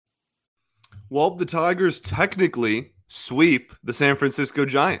Well, the Tigers technically sweep the San Francisco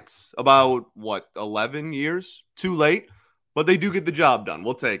Giants. About, 11 years too late? But they do get the job done.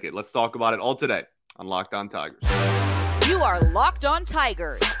 We'll take it. Let's talk about it all today on Locked On Tigers. You are Locked On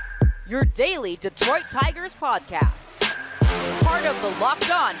Tigers, your daily Detroit Tigers podcast. Part of the Locked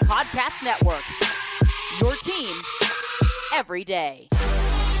On Podcast Network, your team every day.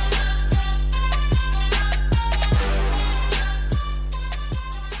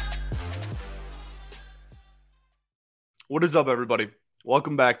 What is up, everybody?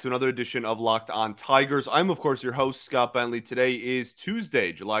 Welcome back to another edition of Locked On Tigers. I'm, of course, your host, Scott Bentley. Today is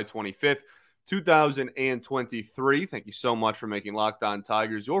Tuesday, July 25th, 2023. Thank you so much for making Locked On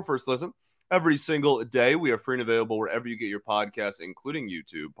Tigers your first listen every single day. We are free and available wherever you get your podcasts, including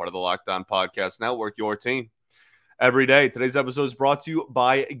YouTube, part of the Locked On Podcast Network, your team every day. Today's episode is brought to you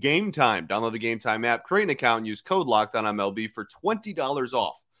by Game Time. Download the Game Time app, create an account, and use code LOCKEDONMLB for $20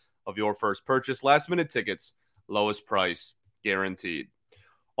 off of your first purchase. Last-minute tickets, lowest price guaranteed.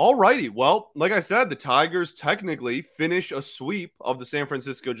 All righty. Well, like I said, the Tigers technically finish a sweep of the San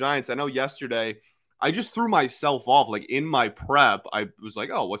Francisco Giants. I know yesterday I just threw myself off. Like in my prep, I was like,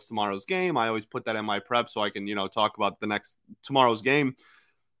 oh, what's tomorrow's game? I always put that in my prep so I can, talk about tomorrow's game.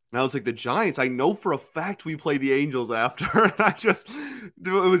 And I was like, the Giants, I know for a fact we play the Angels after. And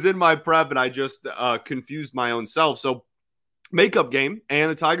it was in my prep and I just confused my own self. So makeup game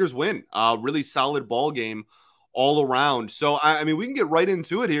and the Tigers win. Really solid ball game all around. So, I mean, we can get right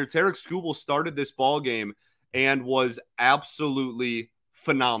into it here. Tarik Skubal started this ball game and was absolutely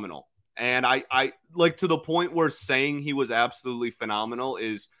phenomenal. And I like, to the point where saying he was absolutely phenomenal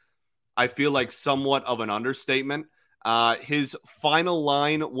is, I feel like, somewhat of an understatement. His final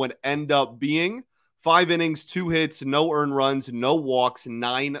line would end up being 5 innings, 2 hits, no earned runs, no walks,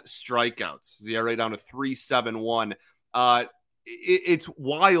 9 strikeouts. His ERA down to 3.71. It's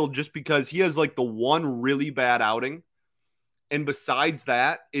wild just because he has like the one really bad outing. And besides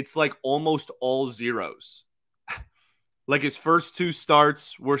that, it's like almost all zeros. Like his first 2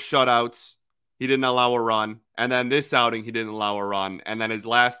 starts were shutouts. He didn't allow a run. And then this outing, he didn't allow a run. And then his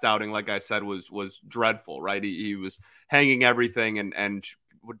last outing, like I said, was dreadful, right? He was hanging everything and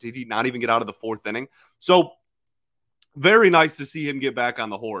did he not even get out of the 4th inning? So very nice to see him get back on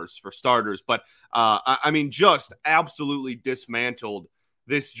the horse for starters. But, I mean, just absolutely dismantled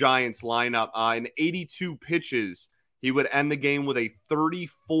this Giants lineup. In 82 pitches, he would end the game with a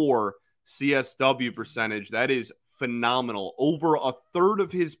 34 CSW percentage. That is phenomenal. Over a third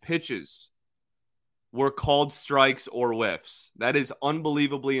of his pitches were called strikes or whiffs. That is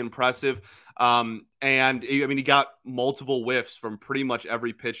unbelievably impressive. And, I mean, he got multiple whiffs from pretty much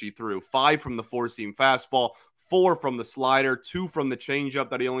every pitch he threw. 5 from the 4-seam fastball, 4 from the slider, 2 from the changeup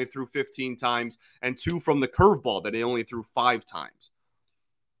that he only threw 15 times, and 2 from the curveball that he only threw 5 times.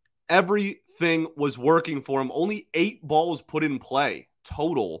 Everything was working for him. Only 8 balls put in play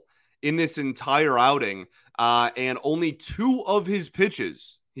total in this entire outing, and only 2 of his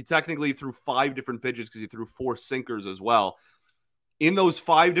pitches. He technically threw 5 different pitches because he threw 4 sinkers as well. In those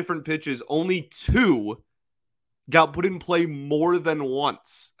 5 different pitches, only 2 got put in play more than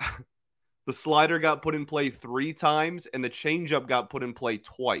once. The slider got put in play 3 times, and the changeup got put in play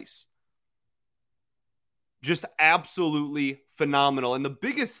twice. Just absolutely phenomenal. And the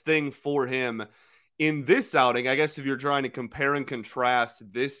biggest thing for him in this outing, I guess if you're trying to compare and contrast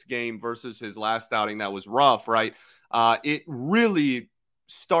this game versus his last outing that was rough, right? It really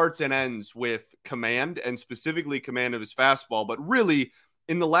starts and ends with command, and specifically command of his fastball. But really,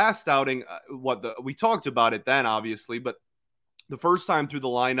 in the last outing, we talked about it then, obviously, but the first time through the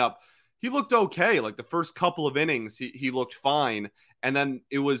lineup, he looked okay. Like the first couple of innings, he looked fine. And then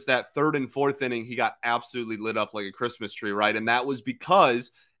it was that 3rd and 4th inning, he got absolutely lit up like a Christmas tree, right? And that was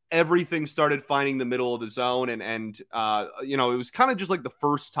because everything started finding the middle of the zone. And it was kind of just like the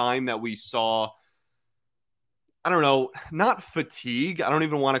first time that we saw, I don't know, not fatigue. I don't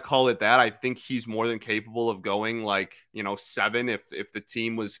even want to call it that. I think he's more than capable of going 7 if the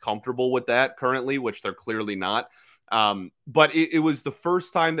team was comfortable with that currently, which they're clearly not. But it was the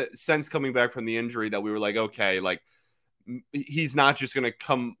first time that since coming back from the injury that we were like, okay, like he's not just going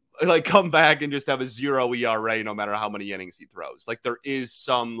to come back and just have a 0 ERA no matter how many innings he throws. Like there is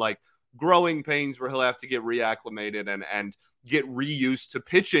some like growing pains where he'll have to get reacclimated and get reused to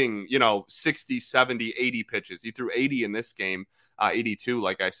pitching, 60, 70, 80 pitches. He threw 80 in this game, 82,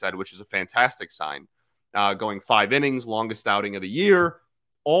 like I said, which is a fantastic sign. Going 5 innings, longest outing of the year,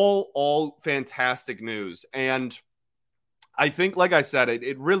 all fantastic news. And I think, like I said,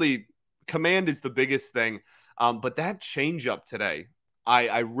 it really, command is the biggest thing. But that changeup today,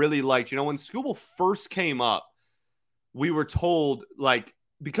 I really liked. When Skubal first came up, we were told, like,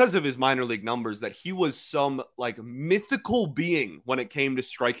 because of his minor league numbers, that he was some like mythical being when it came to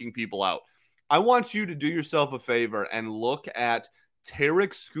striking people out. I want you to do yourself a favor and look at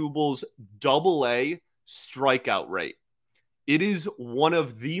Tarik Skubal's AA strikeout rate. It is one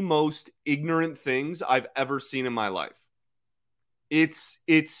of the most ignorant things I've ever seen in my life. It's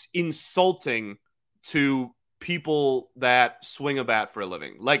insulting to people that swing a bat for a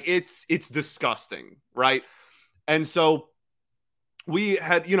living. Like it's disgusting, right? And so we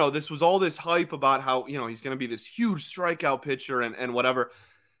had, this was all this hype about how, he's going to be this huge strikeout pitcher and whatever.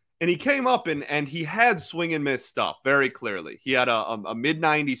 And he came up and he had swing and miss stuff very clearly. He had a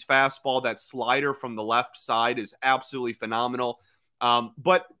mid-90s fastball. That slider from the left side is absolutely phenomenal.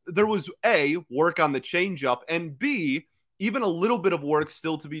 But there was A, work on the changeup, and B, even a little bit of work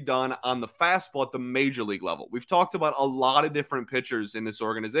still to be done on the fastball at the major league level. We've talked about a lot of different pitchers in this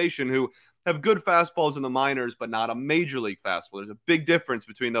organization who have good fastballs in the minors, but not a major league fastball. There's a big difference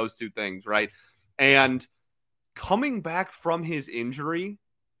between those two things, right? And coming back from his injury,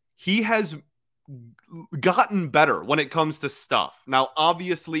 he has gotten better when it comes to stuff. Now,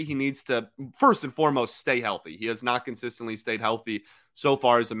 obviously, he needs to, first and foremost, stay healthy. He has not consistently stayed healthy so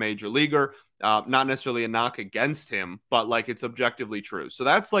far as a major leaguer. Not necessarily a knock against him, but like it's objectively true. So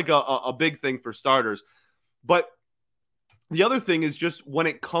that's like a big thing for starters. But the other thing is just when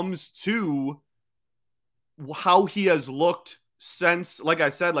it comes to how he has looked since, like I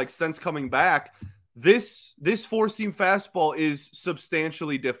said, like since coming back, this four-seam fastball is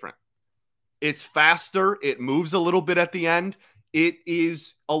substantially different. It's faster. It moves a little bit at the end. It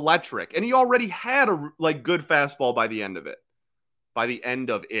is electric. And he already had a good fastball by the end of it. By the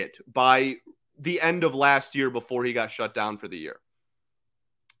end of last year before he got shut down for the year.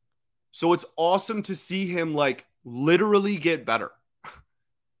 So it's awesome to see him like literally get better.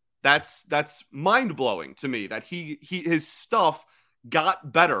 That's mind-blowing to me that his stuff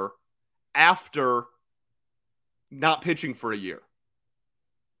got better after not pitching for a year.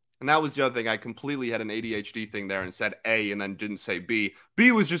 And that was the other thing. I completely had an ADHD thing there and said A and then didn't say B.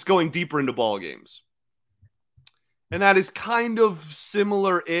 B was just going deeper into ball games. And that is kind of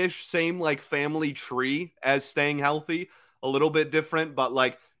similar-ish, same like family tree as staying healthy, a little bit different. But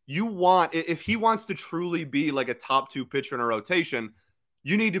like if he wants to truly be like a top two pitcher in a rotation,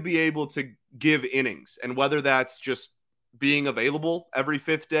 you need to be able to give innings. And whether that's just being available every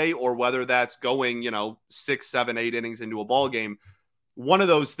fifth day or whether that's going, 6, 7, 8 innings into a ball game, one of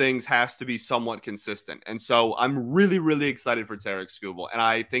those things has to be somewhat consistent. And so I'm really, really excited for Tarik Skubal. And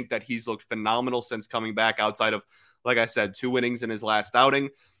I think that he's looked phenomenal since coming back outside of, like I said, 2 innings in his last outing.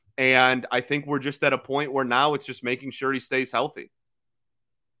 And I think we're just at a point where now it's just making sure he stays healthy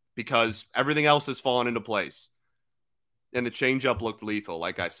because everything else has fallen into place. And the changeup looked lethal.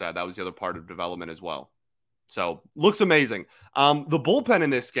 Like I said, that was the other part of development as well. So looks amazing. The bullpen in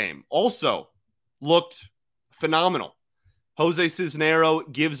this game also looked phenomenal. Jose Cisnero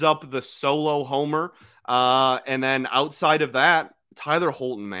gives up the solo homer. And then outside of that, Tyler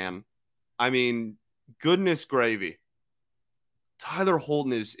Holton, man. I mean, goodness gravy. Tyler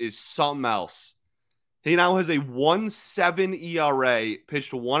Holton is something else. He now has a 1.7 ERA,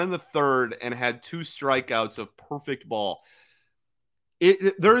 pitched 1 in the third, and had 2 strikeouts of perfect ball.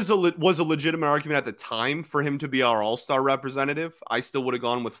 There was a legitimate argument at the time for him to be our all-star representative. I still would have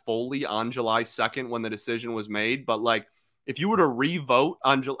gone with Foley on July 2nd when the decision was made. But like, if you were to re-vote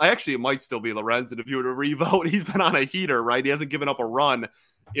on July, actually, it might still be Lorenzen. If you were to re-vote, he's been on a heater, right? He hasn't given up a run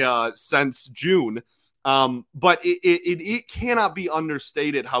since June. But it cannot be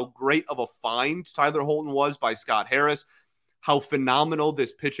understated how great of a find Tyler Holton was by Scott Harris, how phenomenal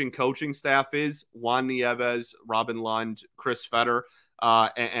this pitching coaching staff is, Juan Nieves, Robin Lund, Chris Fetter,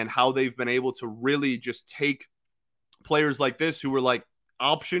 and how they've been able to really just take players like this who were like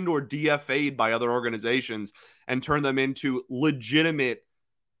optioned or DFA'd by other organizations and turn them into legitimate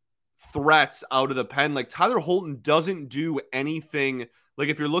threats out of the pen. Like Tyler Holton doesn't do anything. Like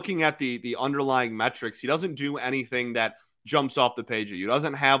if you're looking at the underlying metrics, he doesn't do anything that jumps off the page at you. He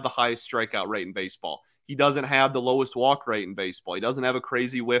doesn't have the highest strikeout rate in baseball. He doesn't have the lowest walk rate in baseball. He doesn't have a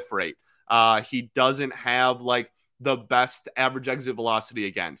crazy whiff rate. He doesn't have like the best average exit velocity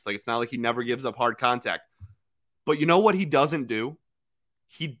against. Like it's not like he never gives up hard contact. But you know what he doesn't do?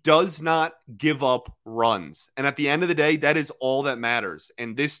 He does not give up runs. And at the end of the day, that is all that matters.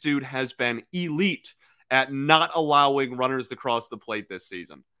 And this dude has been elite at not allowing runners to cross the plate this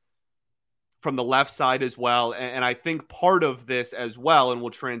season from the left side as well. And I think part of this as well, and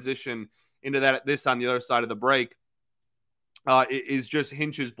we'll transition into this on the other side of the break, is just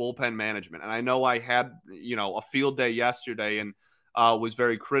Hinch's bullpen management. And I know I had, a field day yesterday and was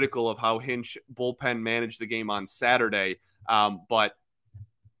very critical of how Hinch bullpen managed the game on Saturday. But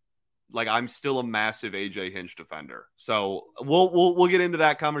like I'm still a massive AJ Hinch defender. So we'll get into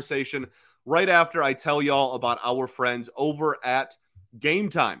that conversation right after I tell y'all about our friends over at Game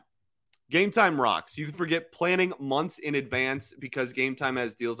Time. Game Time rocks. You can forget planning months in advance because Game Time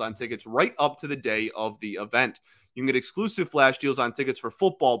has deals on tickets right up to the day of the event. You can get exclusive flash deals on tickets for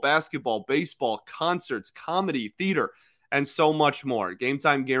football, basketball, baseball, concerts, comedy, theater, and so much more. Game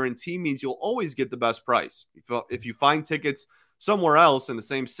Time guarantee means you'll always get the best price. If you find tickets somewhere else in the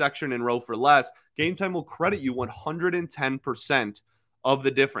same section and row for less, Game Time will credit you 110% of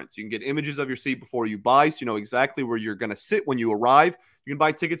the difference. You can get images of your seat before you buy, so you know exactly where you're going to sit when you arrive. You can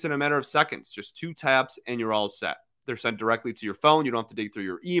buy tickets in a matter of seconds, just 2 taps, and you're all set. They're sent directly to your phone. You don't have to dig through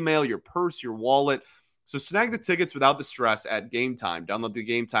your email, your purse, your wallet. So snag the tickets without the stress at Game Time. Download the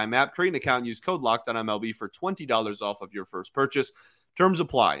Game Time app, create an account, and use code LOCKEDONMLB for $20 off of your first purchase. Terms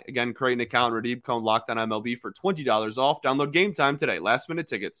apply. Again, create an account, redeem code LOCKEDONMLB for $20 off. Download Game Time today. Last minute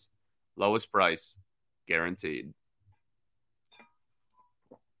tickets, lowest price, guaranteed.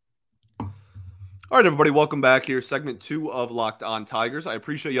 All right, everybody, welcome back here. Segment 2 of Locked On Tigers. I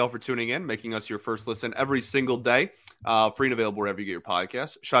appreciate y'all for tuning in, making us your first listen every single day. Free and available wherever you get your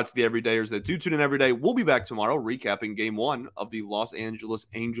podcast. Shout out to the everydayers that do tune in every day. We'll be back tomorrow recapping Game 1 of the Los Angeles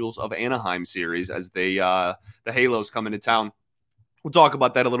Angels of Anaheim series as the Halos come into town. We'll talk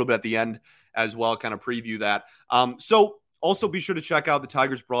about that a little bit at the end as well, kind of preview that. So also be sure to check out the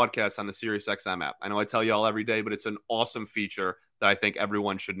Tigers broadcast on the SiriusXM app. I know I tell y'all every day, but it's an awesome feature that I think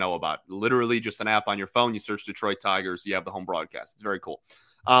everyone should know about. Literally just an app on your phone. You search Detroit Tigers, you have the home broadcast. It's very cool.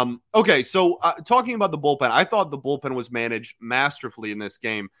 Okay, so talking about the bullpen, I thought the bullpen was managed masterfully in this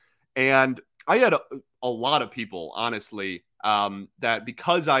game. And I had a lot of people, honestly, that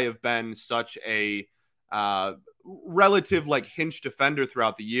because I have been such a relative like Hinch defender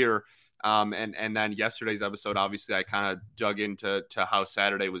throughout the year, and then yesterday's episode, obviously, I kind of dug into how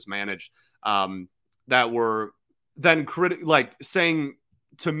Saturday was managed, that were then saying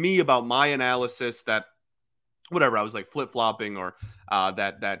to me about my analysis that whatever, I was like flip-flopping or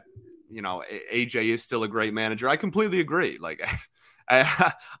that you know, AJ is still a great manager. I completely agree. Like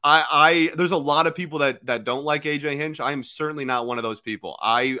I there's a lot of people that don't like AJ Hinch. I am certainly not one of those people.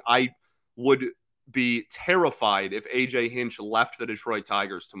 I would be terrified if AJ Hinch left the Detroit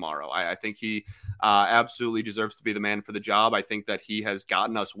Tigers tomorrow. I think he absolutely deserves to be the man for the job. I think that he has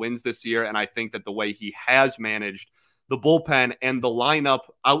gotten us wins this year, and I think that the way he has managed the bullpen and the lineup,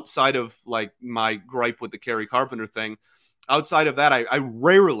 outside of like my gripe with the Kerry Carpenter thing, outside of that, I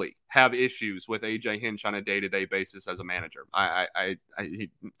rarely have issues with AJ Hinch on a day-to-day basis as a manager.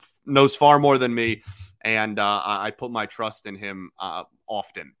 He knows far more than me, and I put my trust in him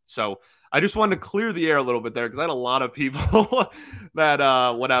often. So I just wanted to clear the air a little bit there because I had a lot of people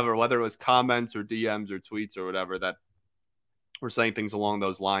that whether it was comments or DMs or tweets or whatever, that were saying things along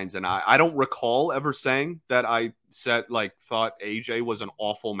those lines. And I don't recall ever saying that I thought AJ was an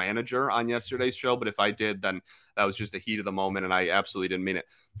awful manager on yesterday's show. But if I did, then that was just the heat of the moment, and I absolutely didn't mean it.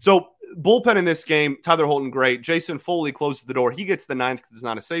 So bullpen in this game, Tyler Holton, great. Jason Foley closes the door. He gets the ninth because it's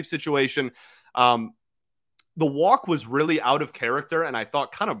not a safe situation. The walk was really out of character, and I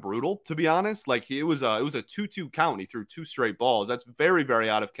thought kind of brutal, to be honest. Like it was a 2-2 count. He threw 2 straight balls. That's very, very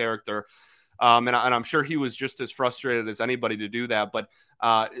out of character. And I'm sure he was just as frustrated as anybody to do that. But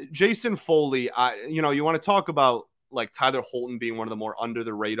Jason Foley, you want to talk about like Tyler Holton being one of the more under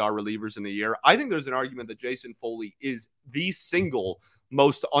the radar relievers in the year. I think there's an argument that Jason Foley is the single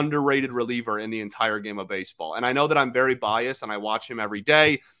most underrated reliever in the entire game of baseball. And I know that I'm very biased and I watch him every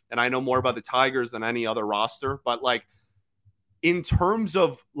day and I know more about the Tigers than any other roster, but like in terms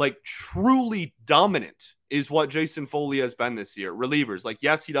of like truly dominant is what Jason Foley has been this year. Relievers, like,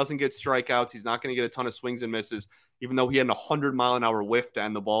 yes, he doesn't get strikeouts. He's not going to get a ton of swings and misses, even though he had a 100-mile-an-hour whiff to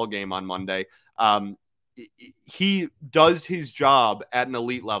end the ball game on Monday. He does his job at an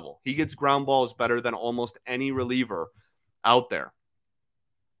elite level. He gets ground balls better than almost any reliever out there.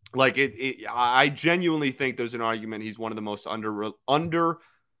 Like I genuinely think there's an argument he's one of the most underrated.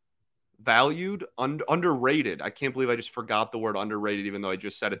 I can't believe I just forgot the word underrated, even though I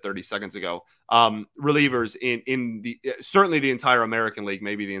just said it 30 seconds ago. Relievers in the certainly the entire American League,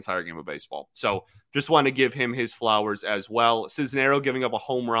 maybe the entire game of baseball. So just want to give him his flowers as well. Cisnero giving up a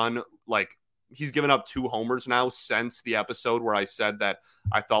home run, like he's given up 2 homers now since the episode where I said that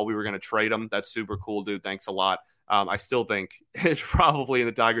I thought we were going to trade him. That's super cool, dude. Thanks a lot. I still think it's probably in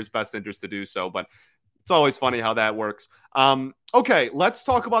the Tigers' best interest to do so, but it's always funny how that works. Okay, let's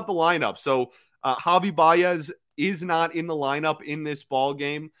talk about the lineup. So Javi Baez is not in the lineup in this ball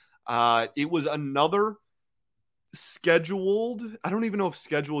game. It was another scheduled. I don't even know if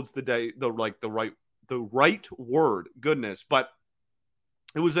scheduled is the right word. Goodness, but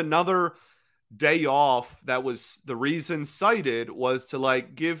It was another day off that was the reason cited was to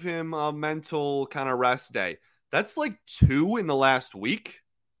like give him a mental kind of rest day. That's like 2 in the last week,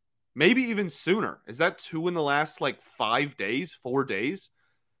 maybe even sooner. Is that 2 in the last like 5 days, 4 days?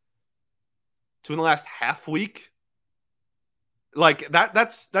 2 in the last half week? Like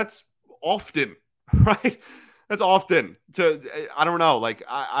that's often, right? That's often. I don't know. Like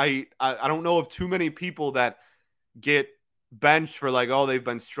I don't know of too many people that get benched for like, oh, they've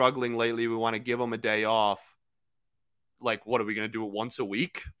been struggling lately, we want to give them a day off. Like, what are we going to do it once a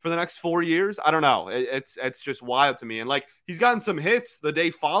week for the next 4 years? I don't know. It's just wild to me. And like, he's gotten some hits the day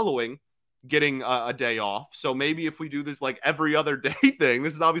following getting a day off. So maybe if we do this like every other day thing,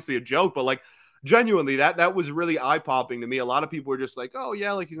 this is obviously a joke, but like genuinely that was really eye popping to me. A lot of people were just like, oh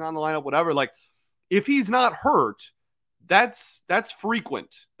yeah, like he's not in the lineup, whatever. Like if he's not hurt, that's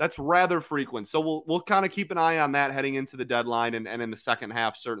frequent. That's rather frequent. So we'll kind of keep an eye on that heading into the deadline and in the second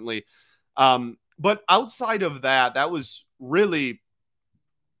half, certainly. But outside of that, that was really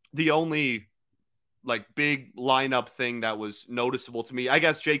the only like big lineup thing that was noticeable to me. I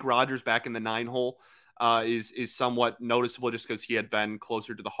guess Jake Rogers back in the 9 hole is somewhat noticeable just because he had been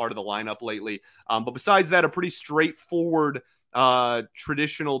closer to the heart of the lineup lately. But besides that, a pretty straightforward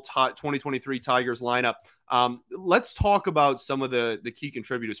traditional 2023 Tigers lineup. Let's talk about some of the key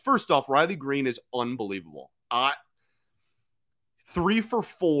contributors. First off, Riley Greene is unbelievable. 3 for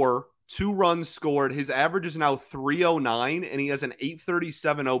 4. 2 runs scored. His average is now 309, and he has an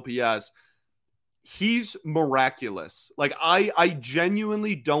 837 OPS. He's miraculous. Like, I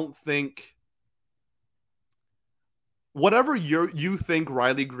genuinely don't think whatever you think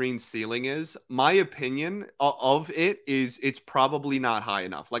Riley Greene's ceiling is, my opinion of it is it's probably not high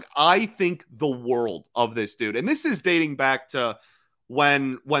enough. Like, I think the world of this dude. And this is dating back to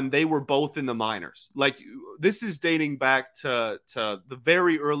when they were both in the minors. Like, this is dating back to the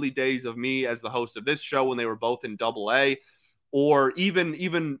very early days of me as the host of this show when they were both in AA, or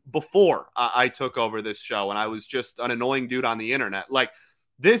even before I took over this show and I was just an annoying dude on the internet. Like,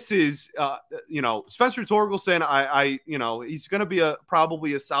 this is, Spencer Torkelson, he's going to be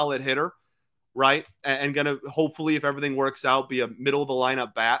probably a solid hitter, right? And going to, hopefully, if everything works out, be a middle of the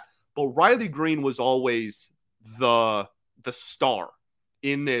lineup bat. But Riley Greene was always the star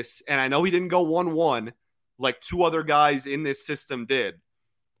in this. And I know he didn't go 1-1 like 2 other guys in this system did.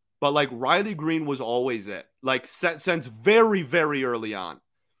 But like Riley Greene was always it, like since very, very early on.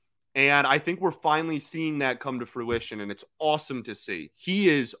 And I think we're finally seeing that come to fruition, and it's awesome to see. He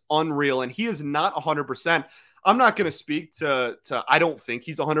is unreal, and he is not 100%. I'm not going to speak to I don't think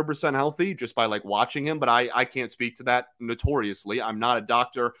he's 100% healthy just by like watching him, but I can't speak to that notoriously. I'm not a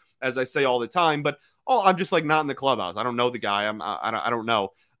doctor, as I say all the time, but I'm just like not in the clubhouse. I don't know the guy. I don't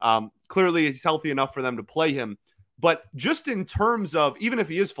know. Clearly, he's healthy enough for them to play him. But just in terms of, even if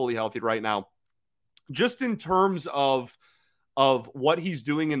he is fully healthy right now, just in terms of what he's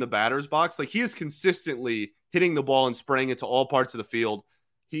doing in the batter's box, like he is consistently hitting the ball and spraying it to all parts of the field.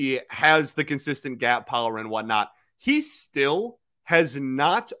 He has the consistent gap power and whatnot. He still has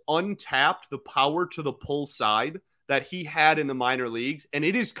not untapped the power to the pull side that he had in the minor leagues, and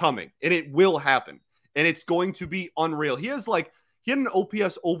it is coming, and it will happen, and it's going to be unreal. He had an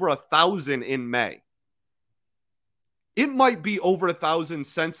OPS over 1,000 in May. It might be over 1,000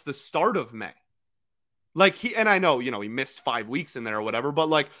 since the start of May. Like and I know, he missed 5 weeks in there or whatever, but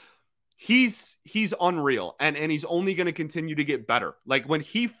like he's unreal, and he's only going to continue to get better. Like when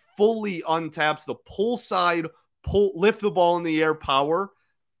he fully untaps the pull side, lift the ball in the air power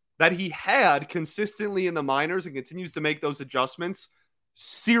that he had consistently in the minors and continues to make those adjustments,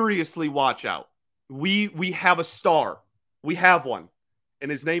 seriously watch out. We have a star. We have one, and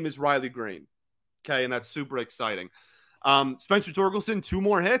his name is Riley Greene. Okay, and that's super exciting. Spencer Torkelson, 2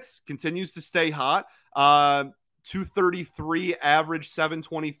 more hits, continues to stay hot. 233 average,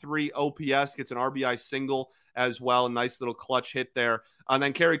 723 OPS, gets an RBI single as well. A nice little clutch hit there. And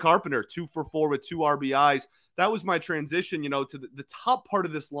then Kerry Carpenter, 2 for 4 with 2 RBIs. That was my transition, to the top part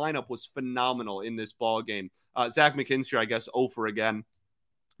of this lineup was phenomenal in this ball game. Zach McKinstry, I guess, 0 for again.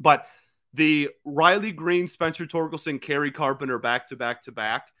 But the Riley Greene, Spencer Torkelson, Kerry Carpenter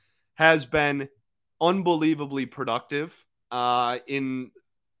back-to-back has been unbelievably productive in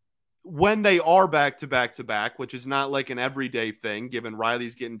when they are back-to-back, which is not like an everyday thing, given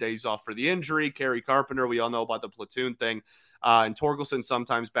Riley's getting days off for the injury. Kerry Carpenter, we all know about the platoon thing, and Torkelson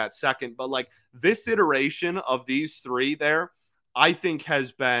sometimes bats second. But like this iteration of these 3 there, I think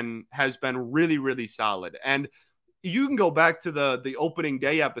has been really, really solid. And you can go back to the opening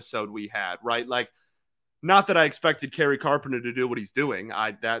day episode we had, right? Like, not that I expected Kerry Carpenter to do what he's doing.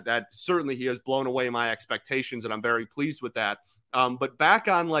 That certainly he has blown away my expectations, and I'm very pleased with that. But back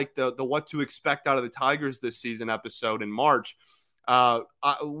on like the what to expect out of the Tigers this season episode in March,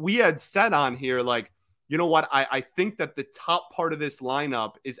 we had said on here, like, you know what? I think that the top part of this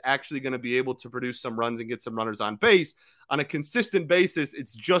lineup is actually going to be able to produce some runs and get some runners on base on a consistent basis.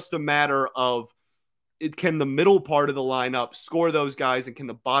 It's just a matter of can the middle part of the lineup score those guys, and can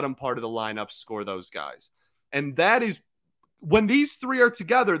the bottom part of the lineup score those guys? And that is when these three are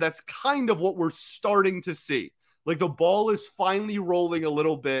together, that's kind of what we're starting to see. Like the ball is finally rolling a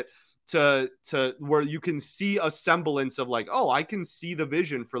little bit to where you can see a semblance of like, oh, I can see the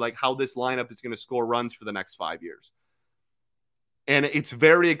vision for like how this lineup is going to score runs for the next 5 years. And it's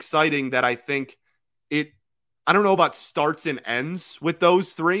very exciting that I think I don't know about starts and ends with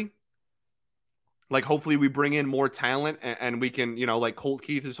those three. Like hopefully we bring in more talent and we can, like Colt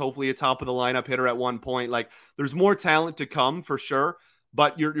Keith is hopefully a top of the lineup hitter at one point. Like there's more talent to come for sure.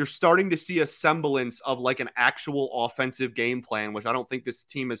 But you're starting to see a semblance of like an actual offensive game plan, which I don't think this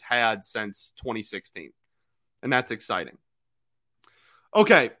team has had since 2016. And that's exciting.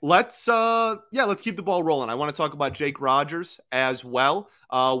 Okay, let's keep the ball rolling. I want to talk about Jake Rogers as well.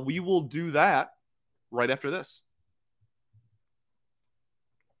 We will do that right after this.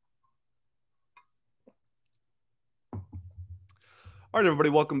 All right, everybody,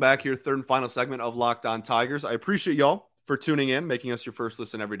 welcome back here. Third and final segment of Locked On Tigers. I appreciate y'all for tuning in, making us your first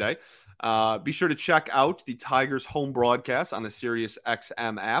listen every day. Be sure to check out the Tigers home broadcast on the Sirius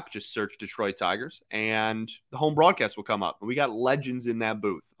XM app. Just search Detroit Tigers, and the home broadcast will come up. We got legends in that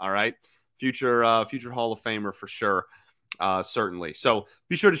booth, all right? Future Hall of Famer for sure, certainly. So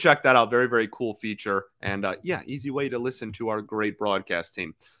be sure to check that out. Very, very cool feature, and easy way to listen to our great broadcast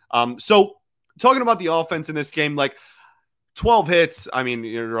team. So talking about the offense in this game, like 12 hits, I mean,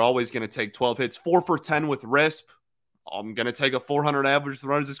 you're always going to take 12 hits. 4 for 10 with RISP. I'm going to take a 400 average with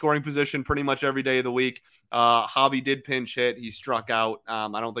runners in scoring position pretty much every day of the week. Javi did pinch hit. He struck out. I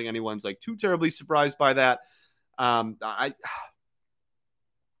don't think anyone's like too terribly surprised by that. I'm not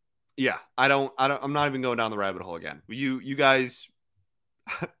even going down the rabbit hole again. You guys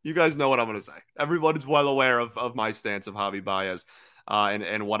know what I'm going to say. Everyone is well aware of my stance of Javi Baez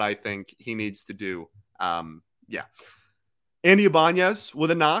and what I think he needs to do. Andy Ibanez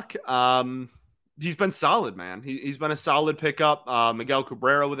with a knock. He's been solid, man. He's been a solid pickup. Miguel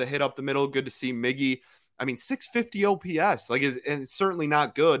Cabrera with a hit up the middle. Good to see Miggy. I mean, 650 OPS. Like, is certainly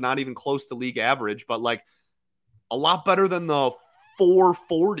not good. Not even close to league average, but like a lot better than the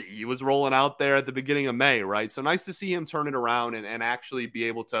 440 he was rolling out there at the beginning of May, right? So nice to see him turn it around and actually be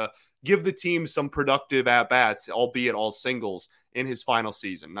able to give the team some productive at-bats, albeit all singles, in his final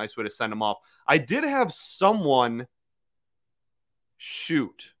season. Nice way to send him off. I did have someone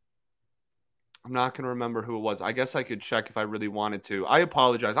shoot. I'm not going to remember who it was. I guess I could check if I really wanted to. I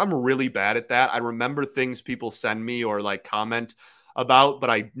apologize. I'm really bad at that. I remember things people send me or like comment about, but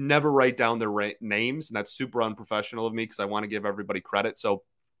I never write down their names. And that's super unprofessional of me because I want to give everybody credit. So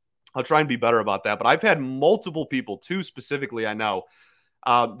I'll try and be better about that. But I've had multiple people, two specifically I know,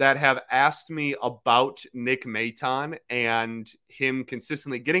 that have asked me about Nick Maton and him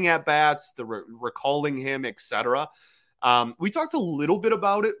consistently getting at bats, recalling him, etc. We talked a little bit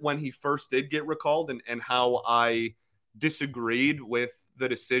about it when he first did get recalled and how I disagreed with the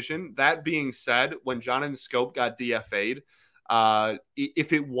decision. That being said, when Jonathan Schoop got DFA'd,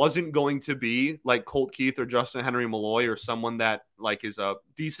 if it wasn't going to be like Colt Keith or Justin Henry Malloy or someone that like is a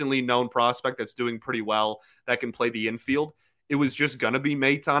decently known prospect that's doing pretty well that can play the infield, it was just going to be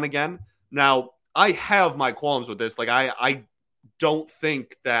Maton again. Now, I have my qualms with this. Like, I don't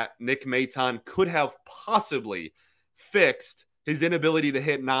think that Nick Maton could have possibly fixed his inability to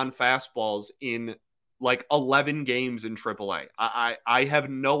hit non-fastballs in like 11 games in AAA. I have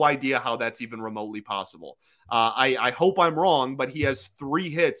no idea how that's even remotely possible. I hope I'm wrong, but he has 3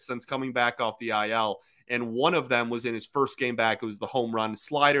 hits since coming back off the IL, and one of them was in his first game back. It was the home run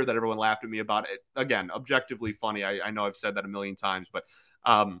slider that everyone laughed at me about. It again, objectively funny. I know I've said that a million times, but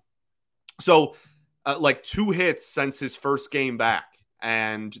like 2 hits since his first game back.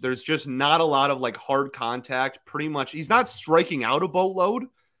 And there's just not a lot of like hard contact. Pretty much, he's not striking out a boatload,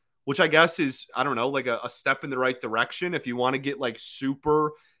 which I guess is, I don't know, like a step in the right direction if you want to get like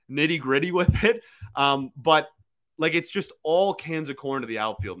super nitty gritty with it. But like, it's just all cans of corn to the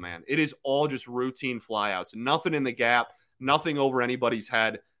outfield, man. It is all just routine flyouts, nothing in the gap, nothing over anybody's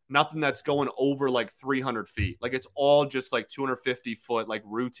head, nothing that's going over like 300 feet. Like, it's all just like 250 foot, like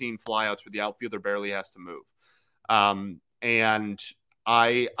routine flyouts where the outfielder barely has to move. And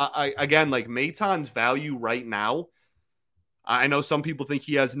I again, like Maton's value right now, I know some people think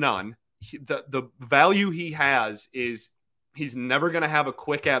he has none. The value he has is he's never going to have a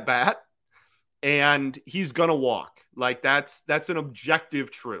quick at bat. and he's going to walk. Like that's an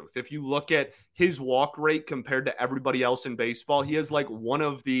objective truth. If you look at his walk rate compared to everybody else in baseball, he has like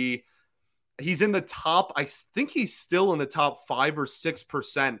he's in the top, I think he's still in the top 5 or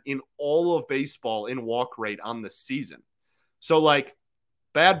 6% in all of baseball in walk rate on the season. So like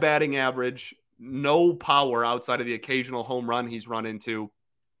bad batting average, no power outside of the occasional home run he's run into.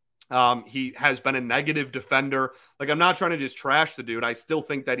 He has been a negative defender. Like, I'm not trying to just trash the dude. I still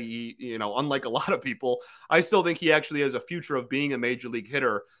think that he, unlike a lot of people, I still think he actually has a future of being a major league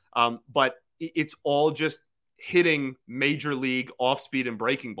hitter. But it's all just hitting major league off speed and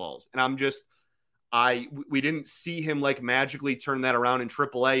breaking balls. And we didn't see him like magically turn that around in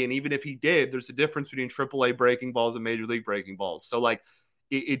AAA. And even if he did, there's a difference between AAA breaking balls and major league breaking balls. So like,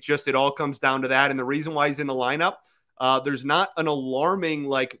 it all comes down to that. And the reason why he's in the lineup, there's not an alarming,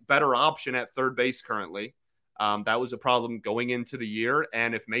 like, better option at third base currently. That was a problem going into the year.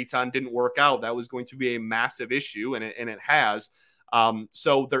 And if Maton didn't work out, that was going to be a massive issue. And it has.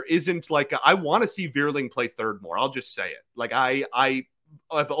 So there isn't like, I want to see Vierling play third more. I'll just say it. Like I've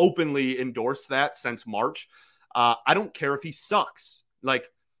openly endorsed that since March. I don't care if he sucks. Like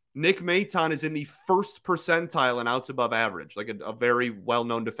Nick Maton is in the first percentile in outs above average, like a very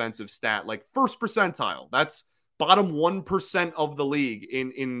well-known defensive stat, like first percentile. That's bottom 1% of the league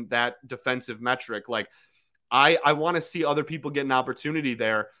in that defensive metric. Like I want to see other people get an opportunity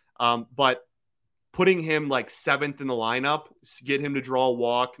there. But putting him like 7th in the lineup, get him to draw a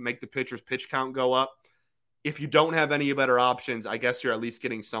walk, make the pitcher's pitch count go up. If you don't have any better options, I guess you're at least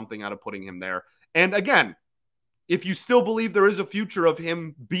getting something out of putting him there. And again, if you still believe there is a future of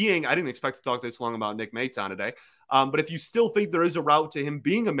him being, I didn't expect to talk this long about Nick Maton today. But if you still think there is a route to him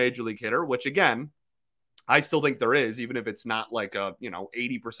being a major league hitter, which again, I still think there is, even if it's not like a,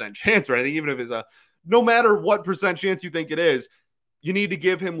 80% chance or anything, even if it's no matter what percent chance you think it is, you need to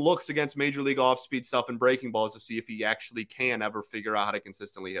give him looks against major league off-speed stuff and breaking balls to see if he actually can ever figure out how to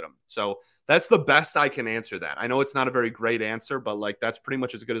consistently hit them. So that's the best I can answer that. I know it's not a very great answer, but like that's pretty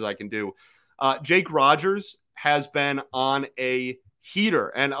much as good as I can do. Jake Rogers has been on a heater,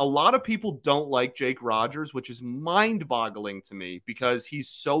 and a lot of people don't like Jake Rogers, which is mind-boggling to me because he's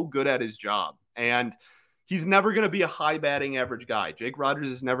so good at his job. And he's never going to be a high batting average guy. Jake Rogers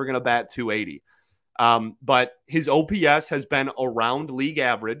is never going to bat 280. But his OPS has been around league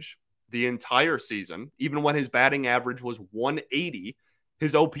average the entire season. Even when his batting average was 180,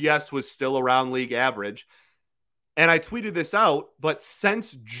 his OPS was still around league average. And I tweeted this out, but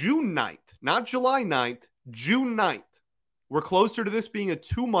since June 9th, not July 9th, June 9th, we're closer to this being a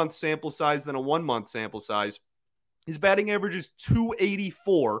 2-month sample size than a 1-month sample size. His batting average is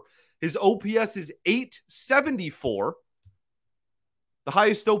 284. His OPS is 874. The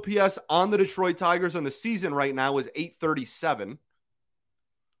highest OPS on the Detroit Tigers on the season right now is 837.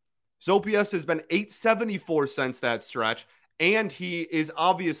 His OPS has been 874 since that stretch, and he is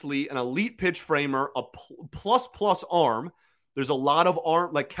obviously an elite pitch framer, a plus arm. There's a lot of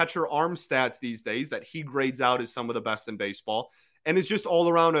arm, like catcher arm stats these days that he grades out as some of the best in baseball, and is just all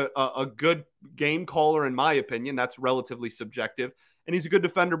around a good game caller, in my opinion. That's relatively subjective, and he's a good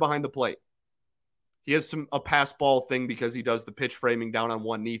defender behind the plate. He has a pass ball thing because he does the pitch framing down on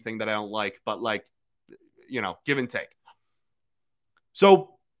one knee thing that I don't like, but like, give and take.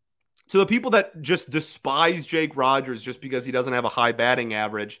 So to the people that just despise Jake Rogers just because he doesn't have a high batting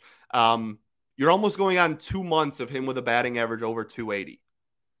average, you're almost going on 2 months of him with a batting average over 280.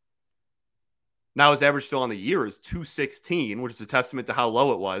 Now his average still on the year is 216, which is a testament to how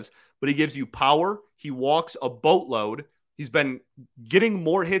low it was, but he gives you power. He walks a boatload. He's been getting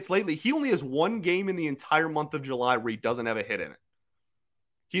more hits lately. He only has one game in the entire month of July where he doesn't have a hit in it.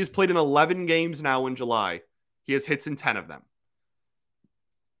 He has played in 11 games now in July. He has hits in 10 of them.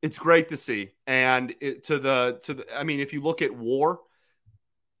 It's great to see. And I mean, if you look at WAR,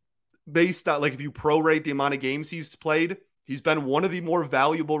 based on like if you prorate the amount of games he's played, he's been one of the more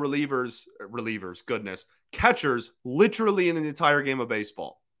valuable catchers, literally in the entire game of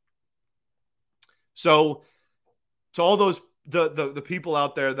baseball. So to all those the people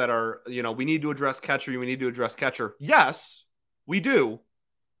out there that are, we need to address catcher. Yes, we do.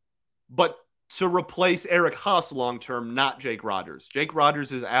 But to replace Eric Haas long-term, not Jake Rogers. Jake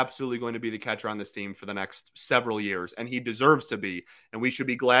Rogers is absolutely going to be the catcher on this team for the next several years, and he deserves to be. And we should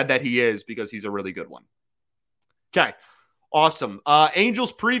be glad that he is because he's a really good one. Okay, awesome.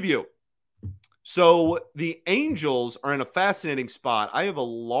 Angels preview. So the Angels are in a fascinating spot. I have a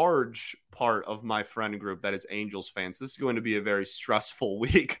large part of my friend group that is Angels fans. This is going to be a very stressful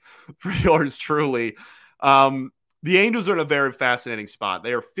week for yours truly. The Angels are in a very fascinating spot.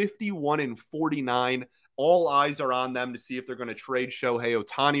 They are 51-49. All eyes are on them to see if they're going to trade Shohei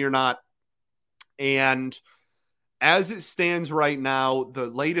Ohtani or not. And as it stands right now,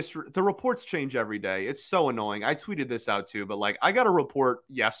 the reports change every day. It's so annoying. I tweeted this out too, but like I got a report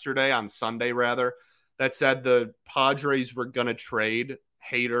yesterday on Sunday rather that said the Padres were going to trade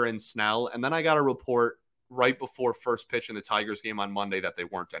Hader and Snell. And then I got a report right before first pitch in the Tigers game on Monday that they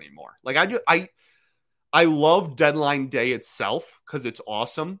weren't anymore. Like I love deadline day itself because it's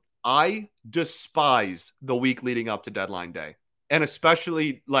awesome. I despise the week leading up to deadline day. And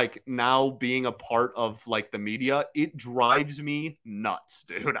especially like now being a part of like the media, it drives me nuts,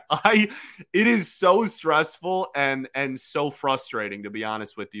 dude. It is so stressful and so frustrating, to be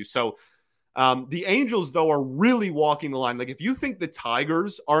honest with you. So the Angels, though, are really walking the line. Like if you think the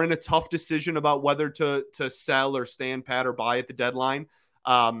Tigers are in a tough decision about whether to sell or stand pat or buy at the deadline,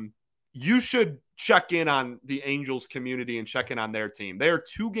 you should check in on the Angels community and check in on their team. They are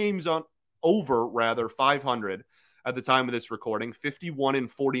 2 games over 500 at the time of this recording,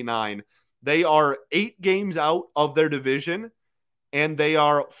 51-49. They are 8 games out of their division, and they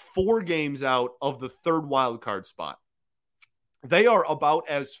are 4 games out of the 3rd wild card spot. They are about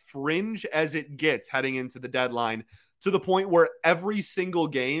as fringe as it gets heading into the deadline, to the point where every single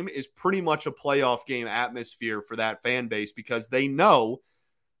game is pretty much a playoff game atmosphere for that fan base, because they know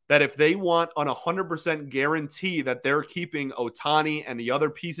that if they want an 100% guarantee that they're keeping Ohtani and the other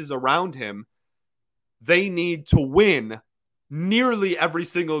pieces around him, they need to win nearly every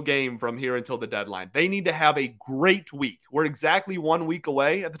single game from here until the deadline. They need to have a great week. We're exactly 1 week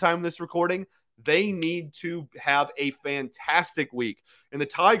away at the time of this recording. They need to have a fantastic week. And the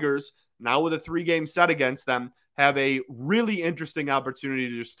Tigers, now with a 3-game set against them, have a really interesting opportunity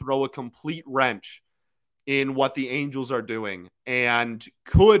to just throw a complete wrench in what the Angels are doing, and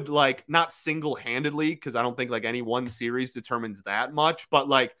could, like, not single-handedly, because I don't think like any one series determines that much, but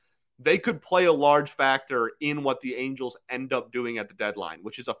like they could play a large factor in what the Angels end up doing at the deadline,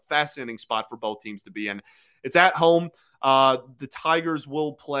 which is a fascinating spot for both teams to be in. It's at home. The Tigers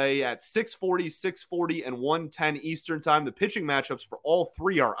will play at 6:40, 6:40, and 1:10 Eastern time. The pitching matchups for all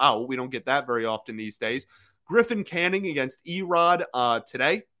 3 are out. We don't get that very often these days. Griffin Canning against Erod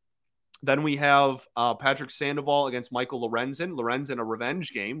today. Then we have Patrick Sandoval against Michael Lorenzen. Lorenzen, a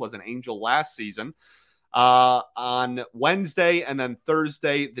revenge game, was an Angel last season. On Wednesday, and then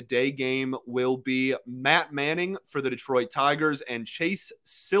Thursday, the day game will be Matt Manning for the Detroit Tigers and Chase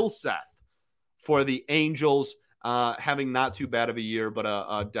Silseth for the Angels, having not too bad of a year, but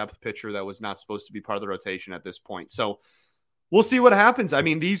a depth pitcher that was not supposed to be part of the rotation at this point. So we'll see what happens. I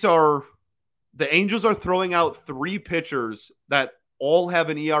mean, the Angels are throwing out 3 pitchers that all have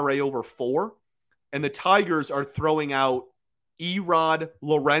an ERA over 4, and the Tigers are throwing out Erod,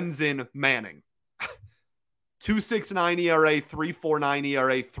 Lorenzen, Manning. 2.69 ERA, 3.49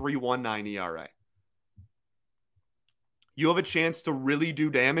 ERA, 3.19 ERA. You have a chance to really do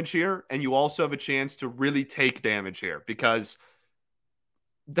damage here, and you also have a chance to really take damage here, because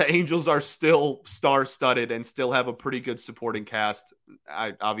the Angels are still star-studded and still have a pretty good supporting cast.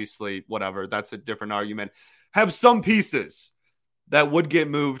 Obviously, whatever, that's a different argument. Have some pieces that would get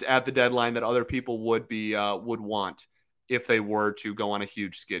moved at the deadline that other people would want if they were to go on a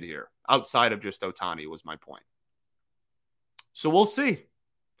huge skid here. Outside of just Ohtani was my point. So we'll see.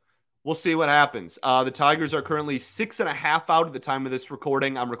 We'll see what happens. The Tigers are currently 6.5 out at the time of this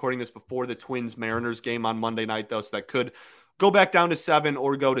recording. I'm recording this before the Twins-Mariners game on Monday night, though, so that could go back down to 7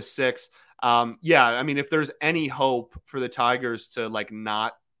 or go to 6. Yeah, I mean, if there's any hope for the Tigers to, like,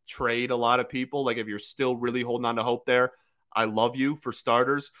 not trade a lot of people, like if you're still really holding on to hope there, I love you for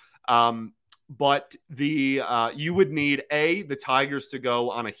starters. But you would need the Tigers to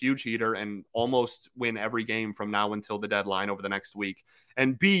go on a huge heater and almost win every game from now until the deadline over the next week.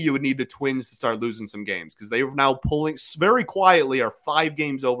 And B, you would need the Twins to start losing some games, because they are now pulling very quietly, are 5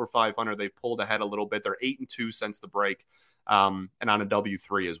 games over 500. They've pulled ahead a little bit. They're 8-2 since the break, and on a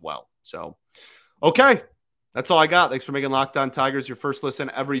W3 as well. So, okay, that's all I got. Thanks for making Locked On Tigers your first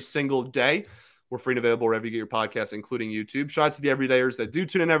listen every single day. We're free and available wherever you get your podcasts, including YouTube. Shout out to the everydayers that do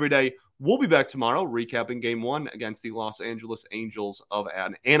tune in every day. We'll be back tomorrow recapping Game 1 against the Los Angeles Angels of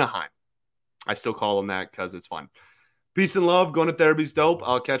Anaheim. I still call them that because it's fun. Peace and love. Going to therapy's dope.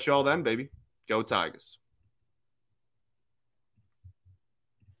 I'll catch y'all then, baby. Go Tigers.